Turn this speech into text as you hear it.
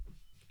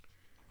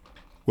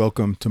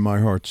Welcome to my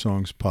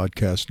heartsongs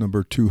podcast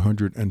number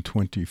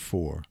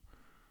 224.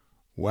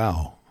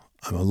 Wow,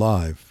 I'm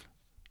alive,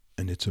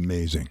 and it's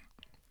amazing.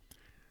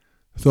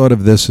 Thought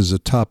of this as a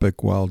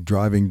topic while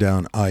driving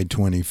down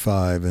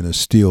I-25 in a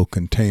steel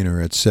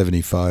container at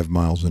 75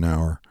 miles an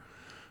hour,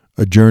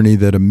 a journey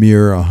that a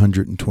mere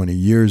 120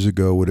 years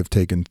ago would have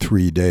taken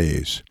 3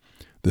 days,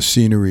 the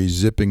scenery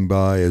zipping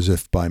by as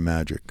if by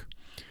magic.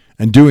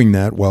 And doing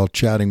that while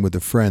chatting with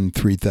a friend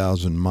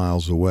 3,000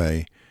 miles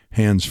away,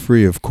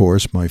 hands-free, of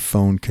course, my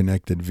phone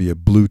connected via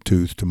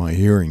Bluetooth to my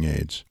hearing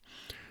aids.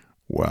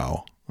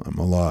 Wow, I'm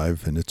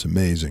alive, and it's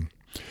amazing.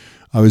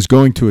 I was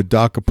going to a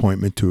doc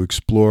appointment to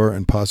explore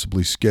and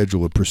possibly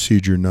schedule a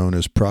procedure known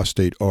as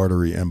prostate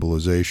artery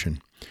embolization.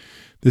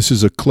 This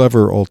is a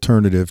clever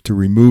alternative to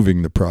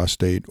removing the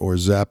prostate or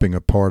zapping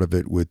a part of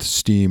it with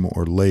steam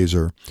or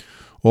laser,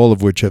 all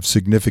of which have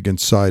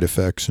significant side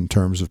effects in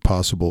terms of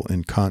possible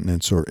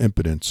incontinence or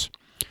impotence.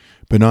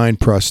 Benign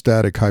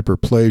prostatic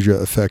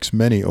hyperplasia affects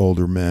many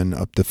older men,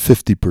 up to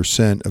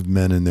 50% of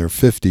men in their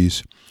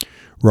 50s,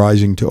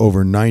 rising to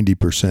over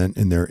 90%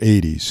 in their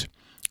 80s.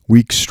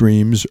 Weak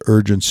streams,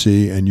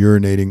 urgency, and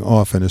urinating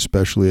often,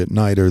 especially at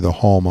night, are the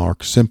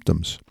hallmark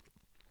symptoms.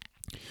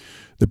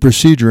 The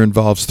procedure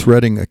involves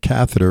threading a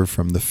catheter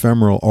from the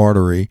femoral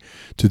artery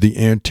to the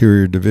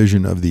anterior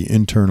division of the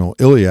internal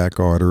iliac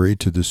artery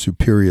to the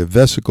superior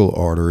vesical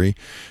artery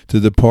to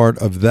the part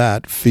of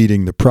that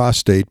feeding the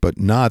prostate but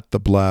not the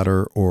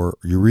bladder or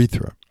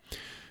urethra.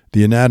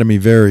 The anatomy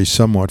varies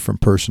somewhat from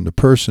person to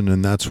person,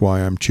 and that's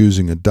why I'm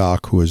choosing a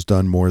doc who has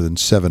done more than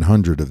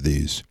 700 of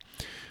these.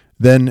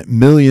 Then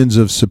millions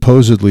of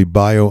supposedly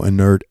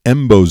bioinert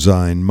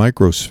embozyme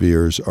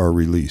microspheres are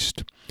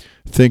released.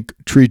 Think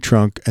tree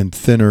trunk and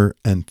thinner,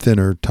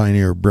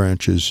 tinier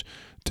branches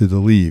to the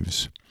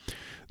leaves.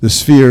 The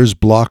spheres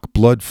block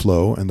blood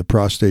flow and the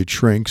prostate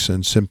shrinks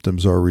and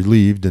symptoms are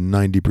relieved in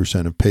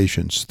 90% of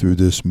patients through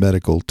this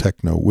medical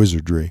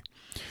techno-wizardry.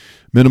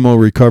 Minimal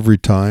recovery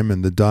time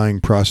and the dying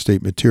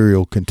prostate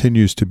material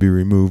continues to be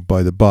removed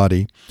by the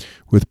body,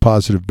 with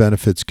positive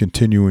benefits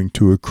continuing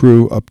to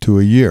accrue up to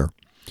a year.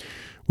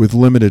 With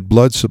limited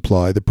blood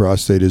supply, the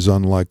prostate is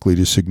unlikely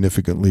to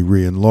significantly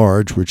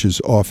re-enlarge, which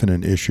is often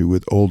an issue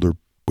with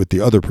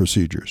the other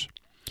procedures.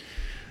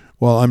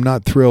 While I'm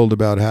not thrilled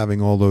about having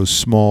all those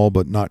small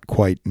but not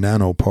quite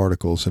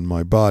nanoparticles in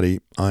my body,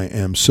 I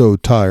am so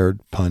tired,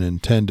 pun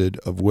intended,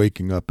 of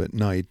waking up at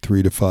night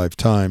 3 to 5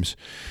 times,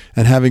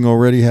 and having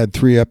already had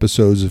 3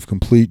 episodes of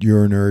complete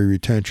urinary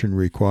retention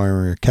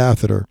requiring a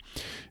catheter,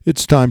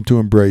 it's time to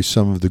embrace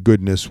some of the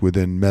goodness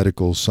within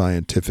medical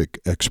scientific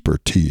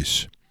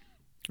expertise.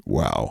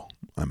 Wow,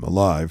 I'm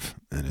alive,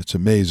 and it's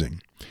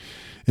amazing.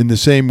 In the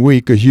same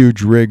week, a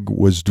huge rig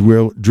was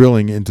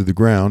drilling into the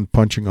ground,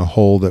 punching a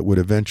hole that would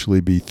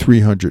eventually be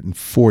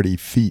 340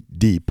 feet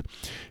deep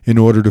in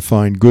order to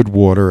find good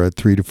water at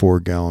 3 to 4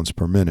 gallons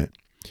per minute.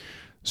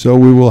 So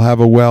we will have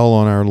a well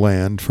on our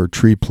land for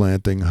tree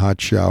planting,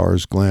 hot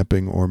showers,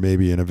 glamping, or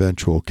maybe an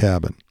eventual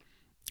cabin.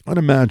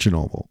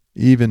 Unimaginable,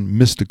 even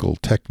mystical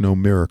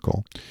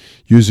techno-miracle,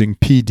 using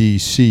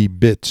PDC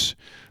bits,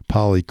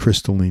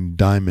 polycrystalline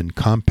diamond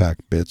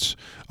compact bits,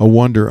 a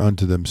wonder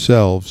unto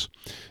themselves.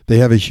 They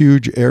have a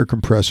huge air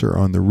compressor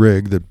on the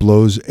rig that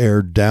blows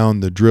air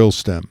down the drill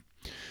stem.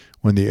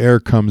 When the air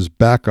comes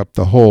back up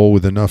the hole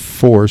with enough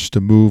force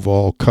to move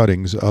all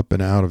cuttings up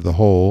and out of the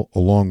hole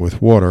along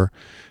with water,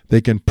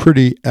 they can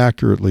pretty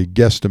accurately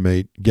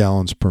guesstimate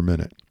gallons per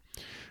minute.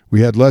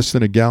 We had less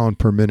than a gallon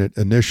per minute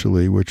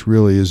initially, which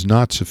really is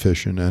not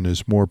sufficient and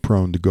is more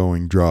prone to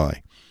going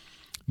dry.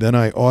 Then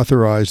I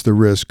authorized the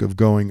risk of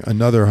going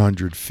another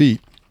 100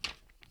 feet.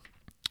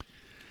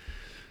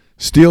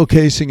 Steel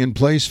casing in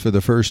place for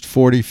the first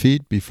 40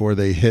 feet before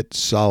they hit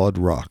solid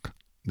rock.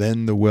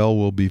 Then the well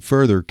will be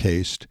further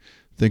cased.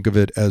 Think of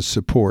it as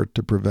support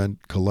to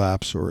prevent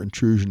collapse or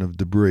intrusion of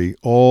debris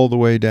all the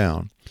way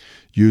down,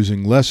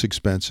 using less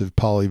expensive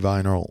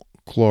polyvinyl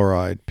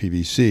chloride,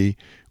 PVC,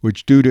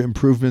 which due to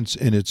improvements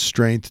in its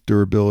strength,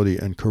 durability,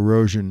 and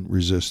corrosion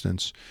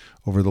resistance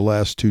over the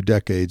last 2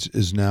 decades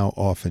is now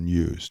often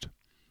used.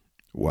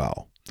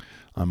 Wow,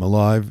 I'm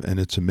alive and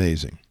it's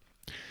amazing.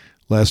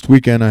 Last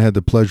weekend I had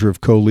the pleasure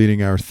of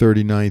co-leading our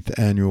 39th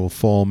annual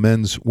Fall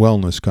Men's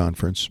Wellness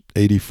Conference,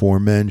 84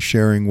 men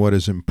sharing what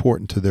is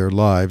important to their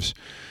lives,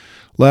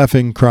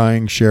 laughing,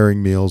 crying,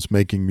 sharing meals,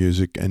 making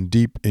music, and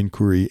deep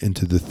inquiry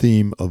into the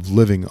theme of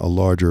living a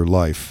larger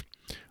life.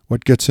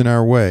 What gets in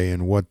our way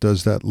and what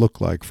does that look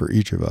like for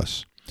each of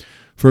us?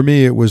 For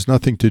me, it was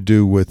nothing to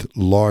do with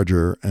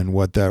larger and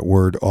what that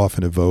word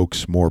often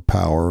evokes, more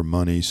power,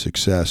 money,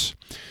 success.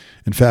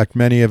 In fact,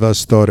 many of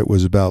us thought it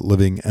was about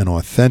living an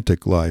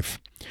authentic life.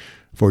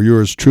 For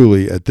yours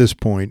truly, at this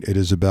point, it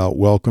is about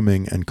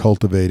welcoming and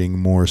cultivating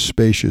more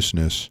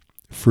spaciousness,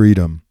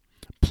 freedom,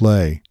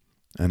 play,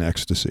 and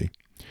ecstasy.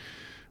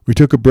 We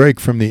took a break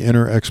from the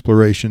inner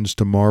explorations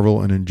to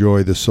marvel and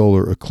enjoy the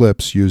solar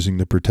eclipse using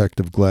the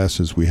protective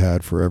glasses we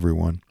had for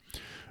everyone.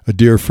 A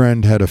dear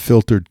friend had a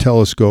filtered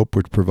telescope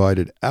which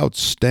provided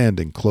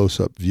outstanding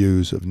close-up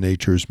views of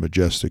nature's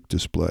majestic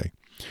display.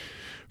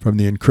 From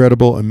the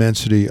incredible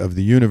immensity of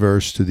the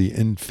universe to the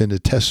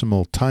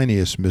infinitesimal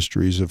tiniest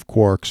mysteries of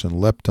quarks and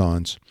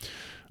leptons,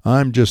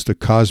 I'm just a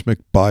cosmic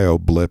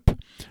bio-blip,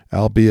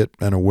 albeit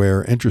an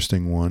aware,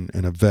 interesting one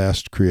in a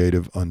vast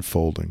creative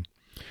unfolding.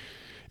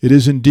 It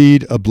is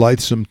indeed a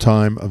blithesome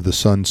time of the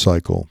sun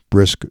cycle,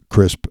 brisk,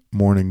 crisp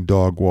morning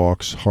dog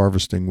walks,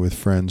 harvesting with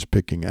friends,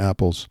 picking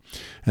apples,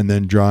 and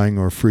then drying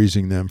or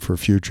freezing them for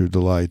future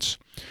delights.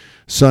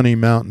 Sunny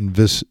mountain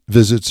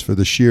visits for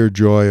the sheer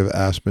joy of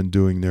aspen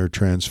doing their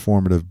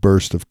transformative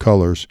burst of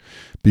colors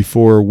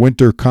before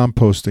winter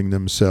composting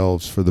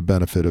themselves for the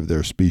benefit of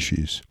their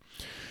species.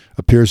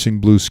 A piercing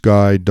blue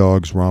sky,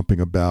 dogs romping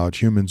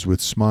about, humans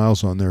with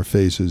smiles on their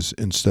faces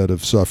instead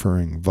of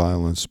suffering,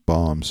 violence,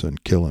 bombs,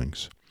 and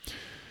killings.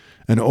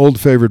 An old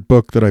favorite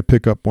book that I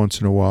pick up once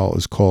in a while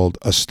is called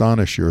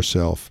Astonish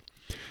Yourself.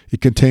 It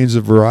contains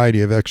a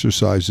variety of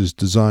exercises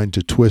designed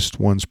to twist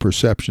one's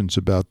perceptions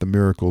about the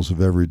miracles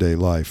of everyday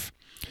life.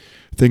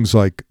 Things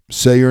like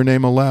say your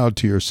name aloud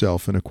to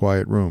yourself in a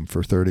quiet room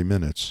for 30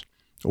 minutes,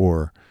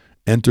 or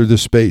enter the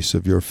space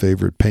of your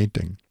favorite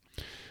painting.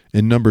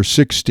 In number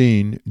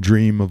 16,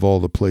 Dream of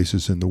All the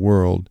Places in the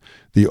World,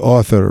 the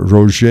author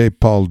Roger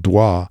Paul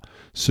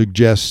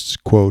suggests,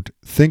 quote,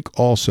 think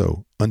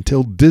also,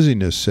 until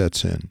dizziness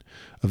sets in,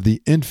 of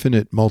the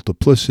infinite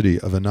multiplicity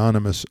of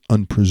anonymous,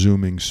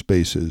 unpresuming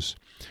spaces,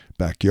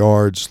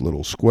 backyards,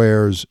 little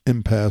squares,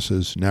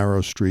 impasses,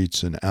 narrow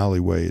streets, and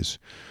alleyways,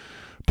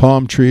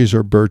 palm trees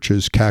or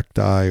birches,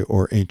 cacti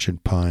or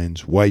ancient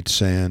pines, white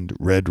sand,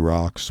 red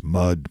rocks,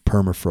 mud,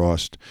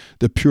 permafrost,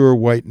 the pure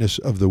whiteness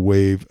of the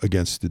wave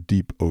against the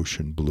deep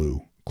ocean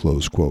blue,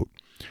 close quote.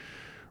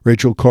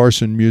 Rachel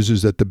Carson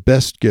muses that the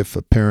best gift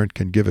a parent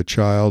can give a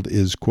child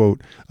is,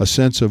 quote, a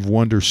sense of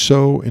wonder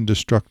so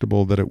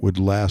indestructible that it would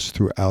last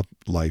throughout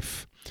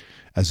life,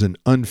 as an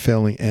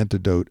unfailing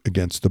antidote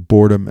against the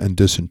boredom and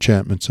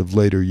disenchantments of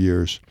later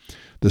years,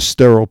 the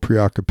sterile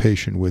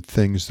preoccupation with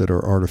things that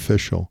are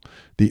artificial,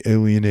 the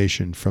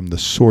alienation from the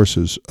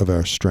sources of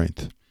our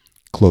strength,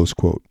 close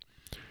quote.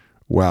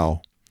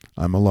 Wow,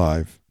 I'm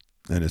alive,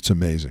 and it's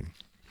amazing.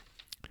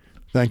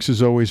 Thanks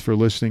as always for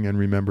listening, and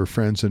remember,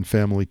 friends and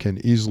family can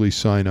easily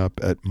sign up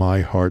at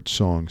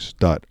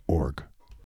myheartsongs.org.